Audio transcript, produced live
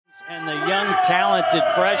And the young, talented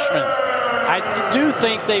freshman, I do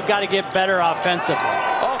think they've got to get better offensively.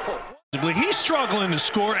 He's struggling to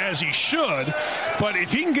score as he should, but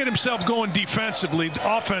if he can get himself going defensively,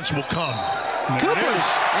 the offense will come. Cooper,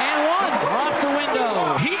 and one off the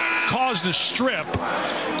window. He caused a strip,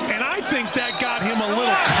 and I think that got him a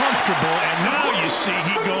little comfortable, and now you see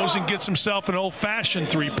he goes and gets himself an old-fashioned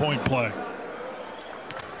three-point play.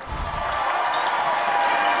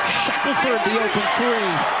 Shackelford the open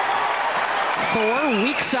three. Thor,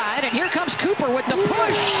 weak side, and here comes Cooper with the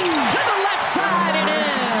push to the left side and in.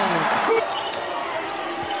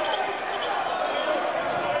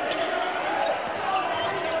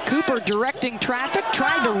 Cooper directing traffic,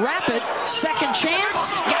 tried to wrap it. Second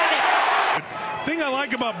chance, got it. Thing I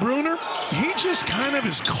like about Bruner, he just kind of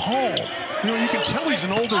is calm. You know, you can tell he's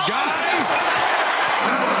an older guy.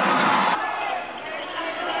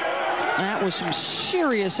 That was some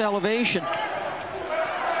serious elevation.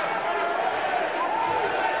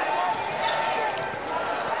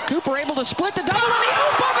 Cooper able to split the double on the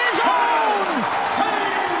oop of his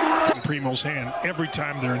own. Primo's hand every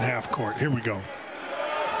time they're in half court. Here we go.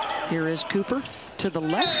 Here is Cooper to the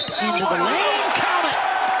left, into the lane, count it.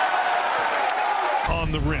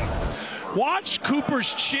 On the rim. Watch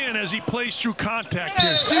Cooper's chin as he plays through contact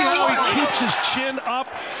here. See how he keeps his chin up?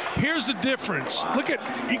 Here's the difference. Look at,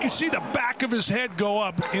 you can see the back of his head go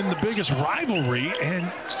up in the biggest rivalry,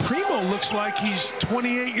 and Primo looks like he's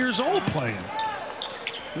 28 years old playing.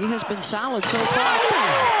 He has been solid so far.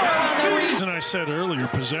 The reason I said earlier,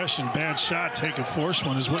 possession, bad shot, take a forced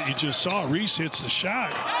one, is what you just saw. Reese hits the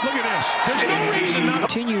shot. Look at this. There's no reason not to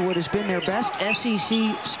continue what has been their best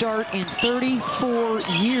SEC start in 34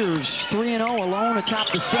 years. 3-0 alone atop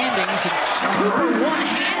the standings. And Cooper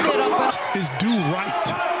one-handed up. Is do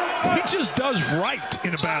right. He just does right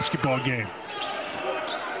in a basketball game.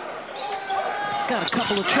 He's got a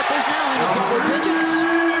couple of triples now in the double digits.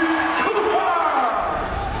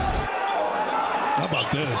 How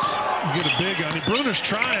about this? You get a big on him. Bruner's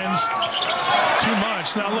trying too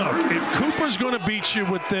much. Now look, if Cooper's going to beat you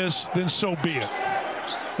with this, then so be it.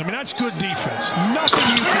 I mean, that's good defense. Nothing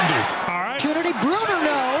you can do. All right. Opportunity, Bruner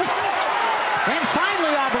no. And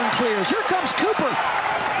finally Auburn clears. Here comes Cooper.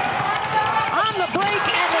 On the break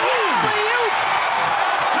and the alley-oop.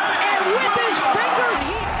 And with his finger.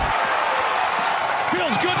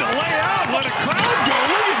 Feels good to lay out, let a crowd go.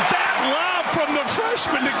 Look at that lob from the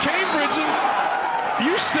freshman to Cambridge. And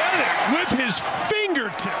you said it, with his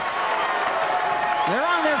fingertip. They're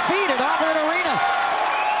on their feet at Auburn Arena.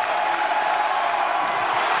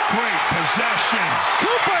 Great possession.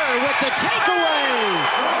 Cooper with the takeaway.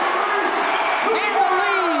 And the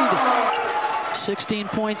lead. 16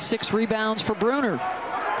 points, 6 rebounds for Bruner.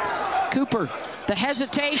 Cooper, the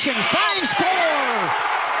hesitation, finds four.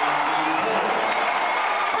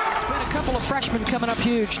 Couple of freshmen coming up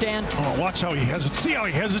huge, Dan. Oh, watch how he hesitated. See how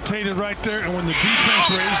he hesitated right there? And when the defense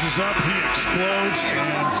raises up, he explodes.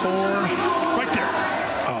 And four. Right there.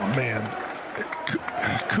 Oh, man.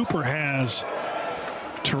 Cooper has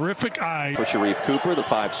terrific eye. For Sharife Cooper, the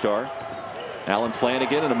 5-star. Alan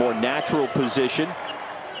Flanagan in a more natural position.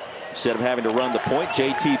 Instead of having to run the point,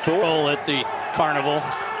 JT Thor. At the carnival.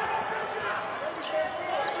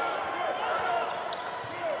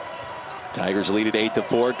 Tigers lead at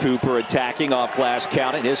 8-4. Cooper attacking off glass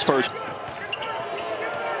count in his first.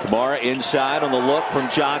 Kamara inside on the look from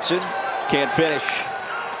Johnson. Can't finish.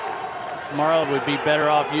 Kamara would be better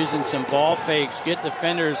off using some ball fakes, get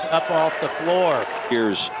defenders up off the floor.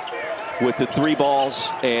 Here's with the 3 balls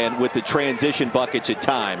and with the transition buckets at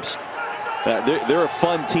times. They're a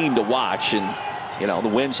fun team to watch, and you know the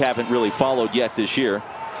wins haven't really followed yet this year.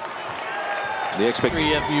 The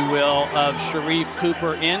expectation, if you will, of Sharife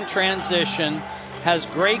Cooper in transition, has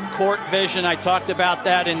great court vision. I talked about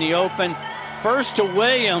that in the open. First to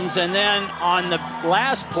Williams, and then on the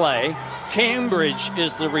last play, Cambridge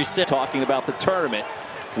is the recipient. Talking about the tournament,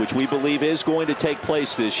 which we believe is going to take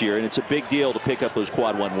place this year, and it's a big deal to pick up those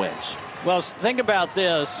quad 1 wins. Well, think about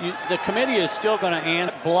this. The committee is still going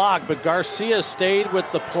to block, but Garcia stayed with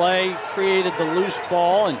the play, created the loose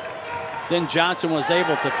ball, and then Johnson was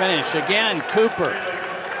able to finish. Again, Cooper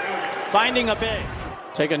finding a big.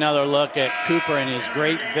 Take another look at Cooper and his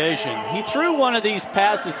great vision. He threw one of these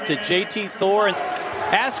passes to JT Thor. And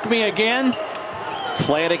ask me again.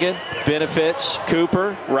 Flanagan benefits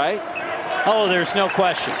Cooper, right? Oh, there's no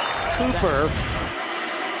question. Cooper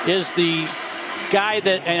is the guy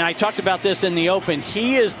that, and I talked about this in the open,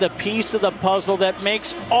 he is the piece of the puzzle that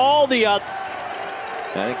makes all the other.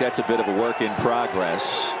 I think that's a bit of a work in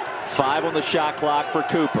progress. 5 on the shot clock for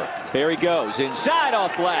Cooper. There he goes, inside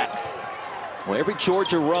off glass. Well, every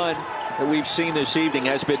Georgia run that we've seen this evening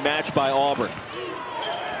has been matched by Auburn.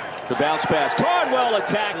 The bounce pass, Cardwell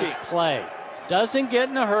attacking. This play doesn't get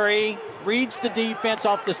in a hurry, reads the defense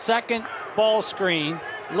off the second ball screen,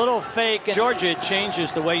 little fake, and Georgia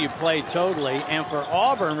changes the way you play totally. And for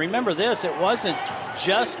Auburn, remember this, it wasn't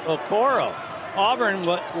just Okoro. Auburn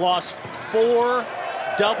lost 4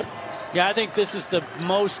 double. Yeah, I think this is the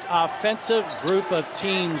most offensive group of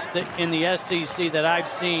teams that in the SEC that I've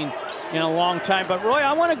seen in a long time. But Roy,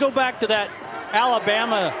 I want to go back to that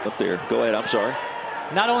Alabama. Up there, go ahead, I'm sorry.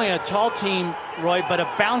 Not only a tall team, Roy, but a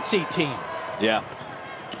bouncy team. Yeah.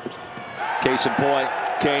 Case in point,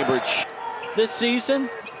 Cambridge. This season?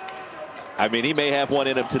 I mean, he may have one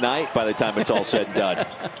in him tonight by the time it's all said and done.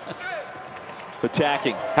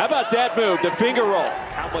 Attacking. How about that move, the finger roll?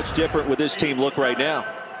 How much different would this team look right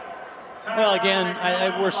now? Well,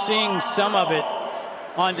 again, we're seeing some of it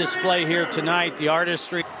on display here tonight, the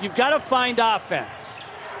artistry. You've got to find offense.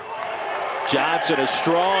 Johnson, a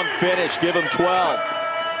strong finish, give him 12.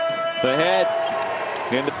 The head.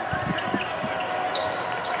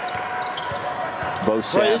 Both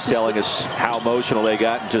sides telling us how emotional they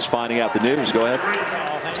got and just finding out the news. Go ahead.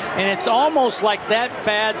 And it's almost like that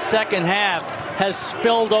bad second half has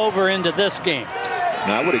spilled over into this game.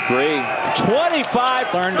 I would agree.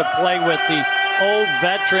 25. Learn to play with the old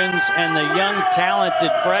veterans and the young, talented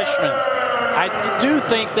freshmen. I do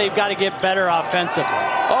think they've got to get better offensively.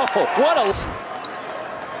 Oh, what a...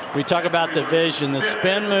 We talk about the vision, the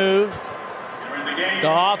spin move, the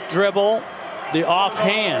off dribble, the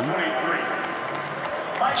offhand.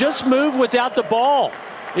 Just move without the ball.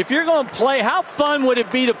 If you're going to play, how fun would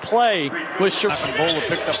it be to play with Sharife? Bola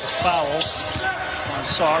picked up the foul on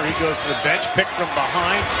Sarr. He goes to the bench, picked from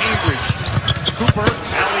behind. Cambridge. Cooper,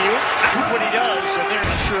 alley-oop. That's what he does. And they're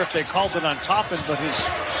not sure if they called it on Toppin, but his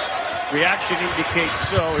reaction indicates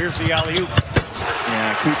so. Here's the alley-oop.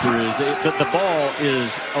 Yeah, Cooper is, the ball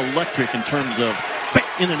is electric in terms of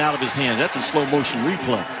in and out of his hands. That's a slow motion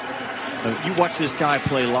replay. You watch this guy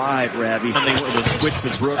play live, Rabbi, and they were the switch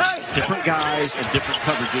with Brooks. Different guys and different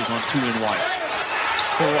coverages on 2 and white.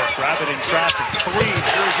 4, grab it in traffic. 3,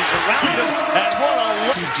 jerseys around him. And what a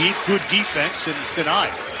look. Too deep, good defense, and it's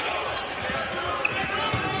denied.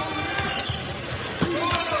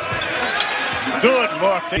 Good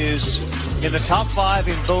look. Is in the top 5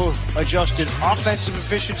 in both adjusted offensive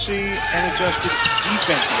efficiency and adjusted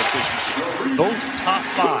defensive efficiency. Both top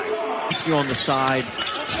 5. Keep you on the side.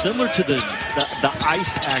 Similar to the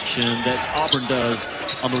ice action that Auburn does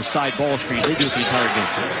on those side ball screens. They do it the entire game.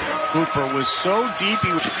 Cooper was so deep. He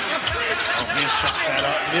shot that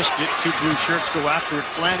up, missed it. 2 blue shirts go after it.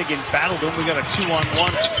 Flanagan battled him. We got a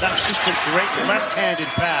 2-on-1. That's just a great left-handed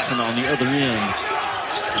pass. And on the other end,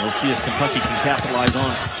 we'll see if Kentucky can capitalize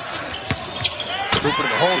on it. Cooper to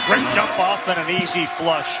the hole. Great dump off and an easy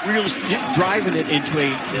flush. Really driving it into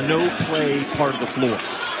a no-play part of the floor.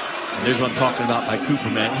 And there's what I'm talking about by Cooper,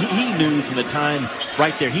 man. He knew from the time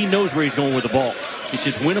right there. He knows where he's going with the ball. He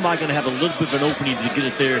says, when am I going to have a little bit of an opening to get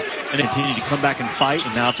it there and continue to come back and fight?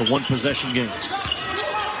 And now it's a 1-possession game.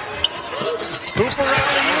 Cooper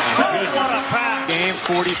rally. What a pass. Game,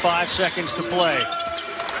 45 seconds to play.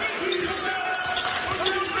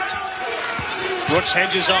 Brooks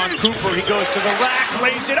hedges on Cooper. He goes to the rack,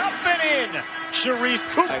 lays it up and in. Sharife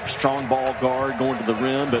Cooper. Strong ball guard going to the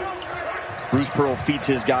rim, but Bruce Pearl feeds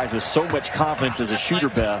his guys with so much confidence as a shooter,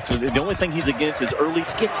 Beth. The only thing he's against is early.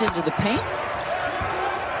 Gets into the paint.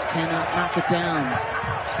 Cannot knock it down.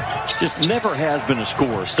 Just never has been a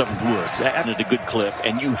scorer, Seventh Woods. At a good clip,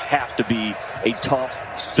 and you have to be a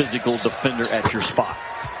tough, physical defender at your spot.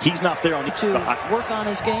 He's not there on the to work on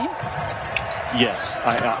his game. Yes,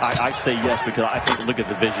 I say yes because I think look at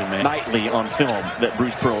the vision, man. Nightly on film that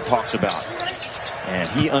Bruce Pearl talks about. And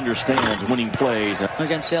he understands winning plays.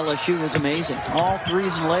 Against LSU was amazing. All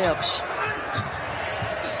 3s and layups.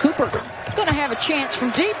 Cooper going to have a chance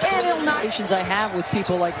from deep, and he'll not. I have with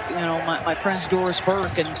people like, you know, my friends Doris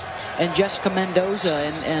Burke and Jessica Mendoza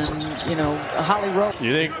and you know, Holly Rowe.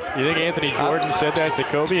 You think Anthony Jordan said that to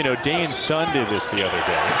Kobe? You know, Dane's son did this the other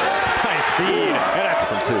day. Nice feed, and that's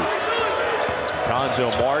from 2.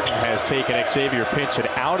 Conzo Martin has taken Xavier Pinson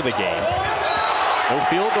out of the game. No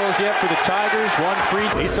field goals yet for the Tigers. 1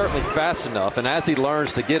 free. He's certainly fast enough, and as he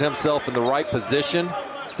learns to get himself in the right position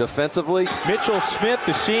defensively. Mitchell Smith,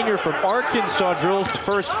 the senior from Arkansas, drills the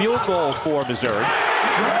first field goal for Missouri.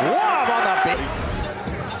 Lob on the base.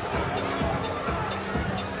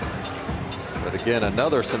 But again,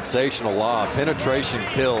 another sensational lob. Penetration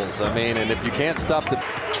kills. I mean, and if you can't stop the...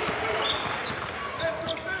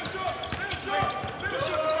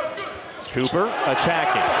 Cooper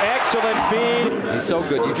attacking. Excellent feed. He's so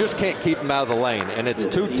good. You just can't keep him out of the lane, and it's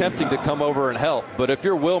too tempting to come over and help. But if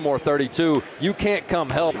you're Wilmore 32, you can't come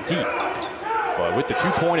help deep. But with the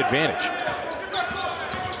 2-point advantage.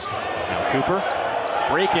 Now Cooper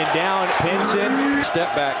breaking down Pinson.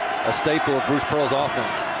 Step back, a staple of Bruce Pearl's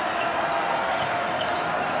offense.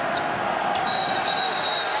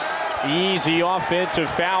 Easy offensive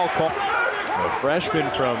foul call. A freshman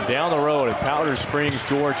from down the road in Powder Springs,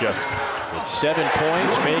 Georgia. With 7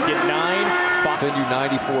 points, make it 9. Defend you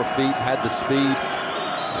 94 feet, had the speed.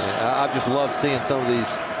 I just love seeing some of these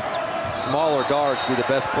smaller guards be the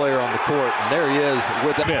best player on the court. And there he is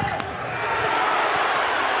with it.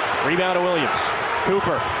 Rebound to Williams.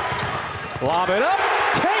 Cooper. Lob it up.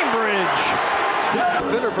 Cambridge. The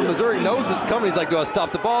defender from Missouri knows it's coming. He's like, do I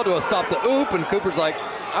stop the ball? Do I stop the oop? And Cooper's like,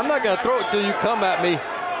 I'm not going to throw it till you come at me.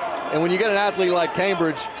 And when you get an athlete like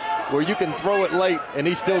Cambridge, where you can throw it late and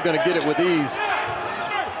he's still going to get it with ease.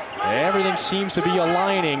 Everything seems to be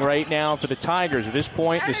aligning right now for the Tigers at this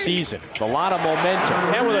point in the season. A lot of momentum.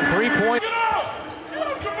 And with a 3-point.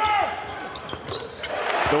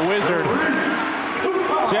 The Wizard,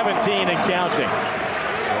 17 and counting.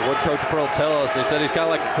 Well, what Coach Pearl tell us, they said he's kind of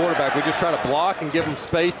like a quarterback. We just try to block and give him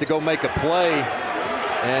space to go make a play.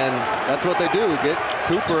 And that's what they do. Get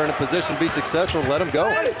Cooper in a position to be successful, let him go.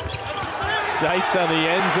 Sights on the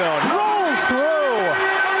end zone. Rolls through.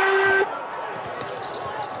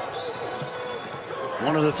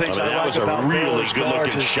 One of the things I like about Pearl's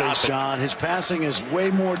guards is John, his passing is way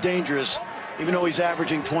more dangerous. Even though he's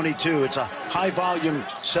averaging 22, it's a high-volume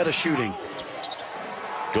set of shooting.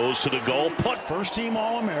 Goes to the goal, put first-team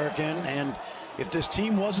All-American, and if this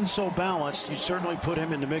team wasn't so balanced, you'd certainly put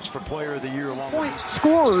him in the mix for Player of the Year. Point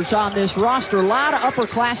scorers on this roster, a lot of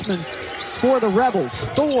upperclassmen for the Rebels.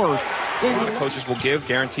 Thor. A lot of coaches will give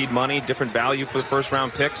guaranteed money, different value for the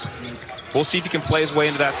first-round picks. We'll see if he can play his way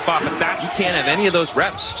into that spot, but you can't have any of those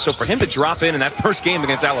reps. So for him to drop in that first game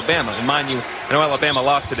against Alabama, and mind you, I know Alabama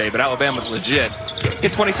lost today, but Alabama's legit.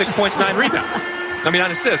 Get 26 points, 9 rebounds.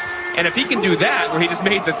 9 assists. And if he can do that, where he just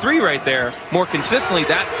made the 3 right there, more consistently,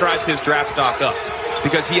 that drives his draft stock up.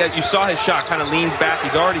 Because you saw his shot kind of leans back.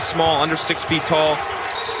 He's already small, under 6 feet tall.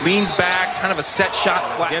 Leans back, kind of a set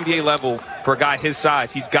shot. Flat. NBA level for a guy his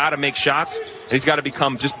size, he's got to make shots, and he's got to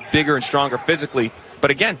become just bigger and stronger physically. But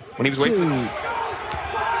again, when he was waiting.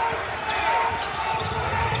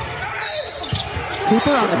 Cooper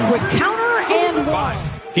on the quick counter and 1.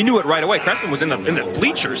 He knew it right away. Crespin was in the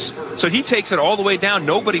bleachers. So he takes it all the way down.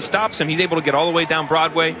 Nobody stops him. He's able to get all the way down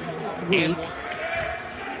Broadway. And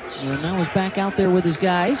now he's back out there with his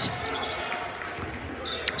guys.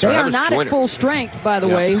 They are not at full strength, by the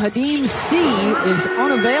way. Hadim C is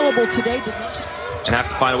unavailable today. And have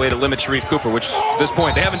to find a way to limit Sharife Cooper, which at this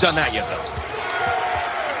point, they haven't done that yet, though.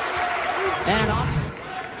 And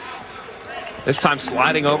this time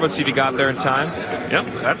sliding over, see if he got there in time. Yep,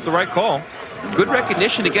 that's the right call. Good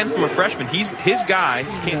recognition again from a freshman. He's his guy.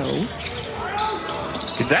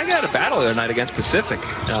 Gonzaga had a battle the other night against Pacific.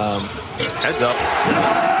 Heads up.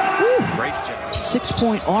 Great job.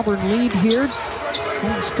 6-point Auburn lead here.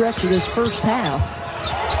 Home stretch of this first half.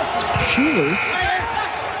 Schuler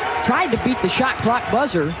tried to beat the shot clock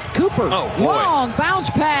buzzer. Cooper, long bounce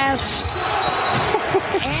pass.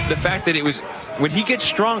 The fact that it was, when he gets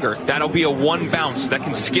stronger, that'll be a 1 bounce that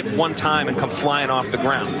can skip 1 time and come flying off the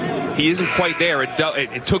ground. He isn't quite there.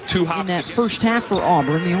 It took 2 hops. In that first half for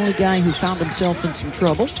Auburn, the only guy who found himself in some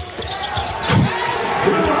trouble.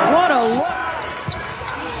 What a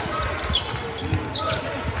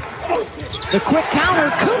the quick counter,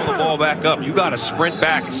 Cooper. Pull the ball back up. You got to sprint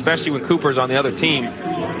back, especially when Cooper's on the other team.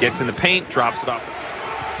 Gets in the paint, drops it off.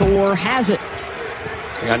 Thor has it.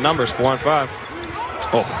 They got numbers, 4 and 5.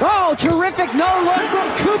 Oh, terrific no-look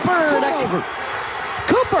from Cooper.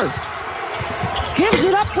 Cooper gives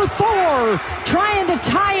it up for Thor. Trying to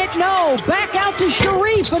tie it, no. Back out to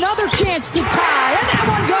Sharife, another chance to tie, and that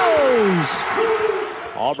one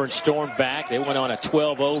goes. Auburn stormed back. They went on a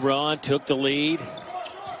 12-0 run, took the lead.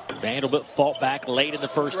 Vanderbilt fought back late in the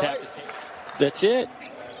first half. That's it.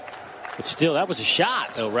 But still, that was a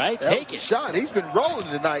shot, though, right? Take it. Shot. He's been rolling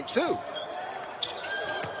tonight, too.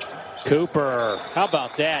 Cooper, how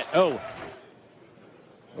about that? Oh.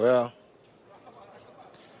 Well,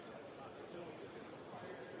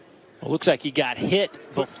 looks like he got hit.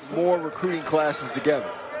 Put more recruiting classes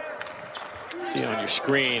together. See on your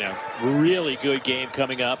screen, a really good game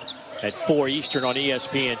coming up at 4 Eastern on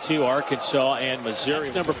ESPN2, Arkansas and Missouri.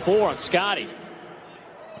 That's number 4 on Scotty.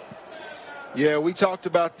 Yeah, we talked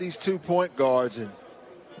about these 2-point guards. And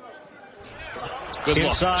good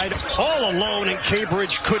inside, all alone, and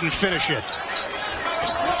Cambridge couldn't finish it.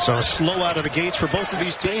 So slow out of the gates for both of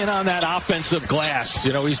these. Staying on that offensive glass.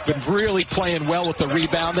 You know, he's been really playing well with the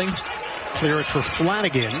rebounding. Clear it for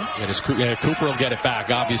Flanagan. Cooper will get it back,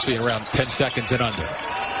 obviously, in around 10 seconds and under.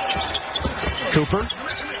 Cooper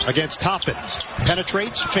against Toppin.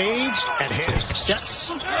 Penetrates, fades, and hits. Sets.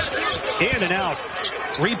 In and out.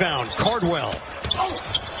 Rebound, Cardwell.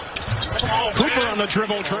 Cooper on the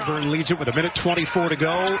dribble. Auburn leads it with 1:24 to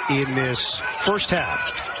go in this first half.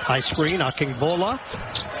 High screen, Akingbola.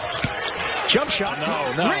 Jump shot.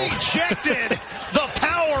 No. Rejected. The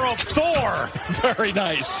power of Thor. Very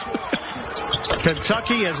nice.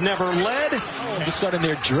 Kentucky has never led. All of a sudden,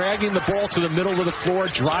 they're dragging the ball to the middle of the floor,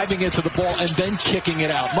 driving into the ball, and then kicking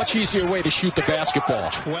it out. Much easier way to shoot the basketball.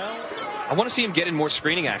 I want to see him get in more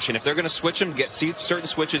screening action. If they're going to switch him, see certain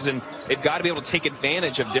switches, and they've got to be able to take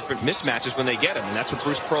advantage of different mismatches when they get them. And that's what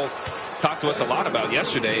Bruce Pearl talked to us a lot about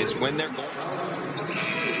yesterday, is when they're going.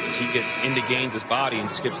 He gets into Gaines' body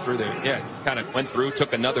and skips through there. Yeah, kind of went through,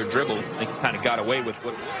 took another dribble. I think he kind of got away with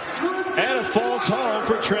what. And it falls home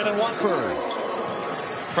for Trenton Watford.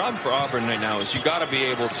 Problem for Auburn right now is you got to be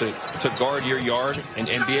able to guard your yard and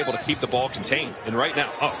be able to keep the ball contained. And right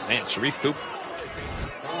now, oh man, Sharife Cooper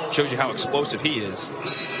shows you how explosive he is.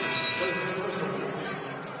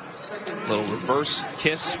 Little reverse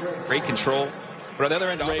kiss, great control. But on the other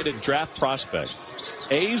end, Rated draft prospect.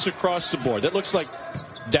 A's across the board. That looks like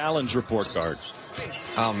Dallin's report card.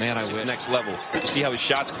 Oh man, I win. Next level. You see how his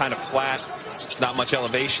shot's kind of flat, not much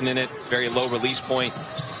elevation in it, very low release point.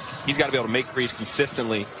 He's got to be able to make threes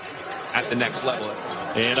consistently at the next level.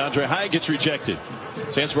 And Andre Hyatt gets rejected.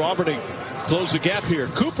 Chance for Auburn to close the gap here.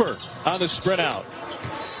 Cooper on the sprint out.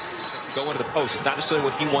 Go into the post. It's not necessarily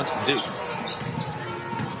what he wants to do.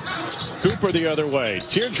 Cooper the other way.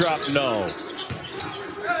 Teardrop, no.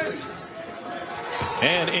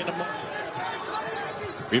 And in a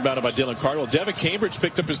rebounded by Dylan Cardwell. Devin Cambridge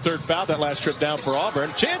picked up his third foul that last trip down for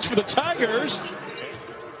Auburn. Chance for the Tigers.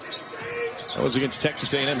 That was against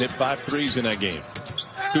Texas A&M. Hit 5 threes in that game.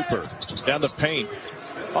 Cooper down the paint.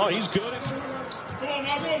 Oh, he's good.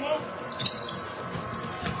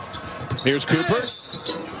 Here's Cooper.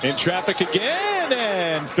 In traffic again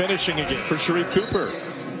and finishing again for Sharife Cooper.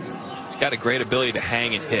 He's got a great ability to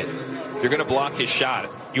hang and hit. You're going to block his shot.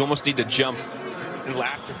 You almost need to jump and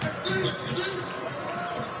laugh.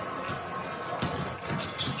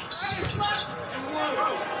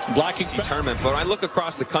 Blocking tournament, but when I look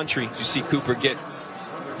across the country, you see Cooper get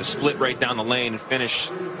the split right down the lane and finish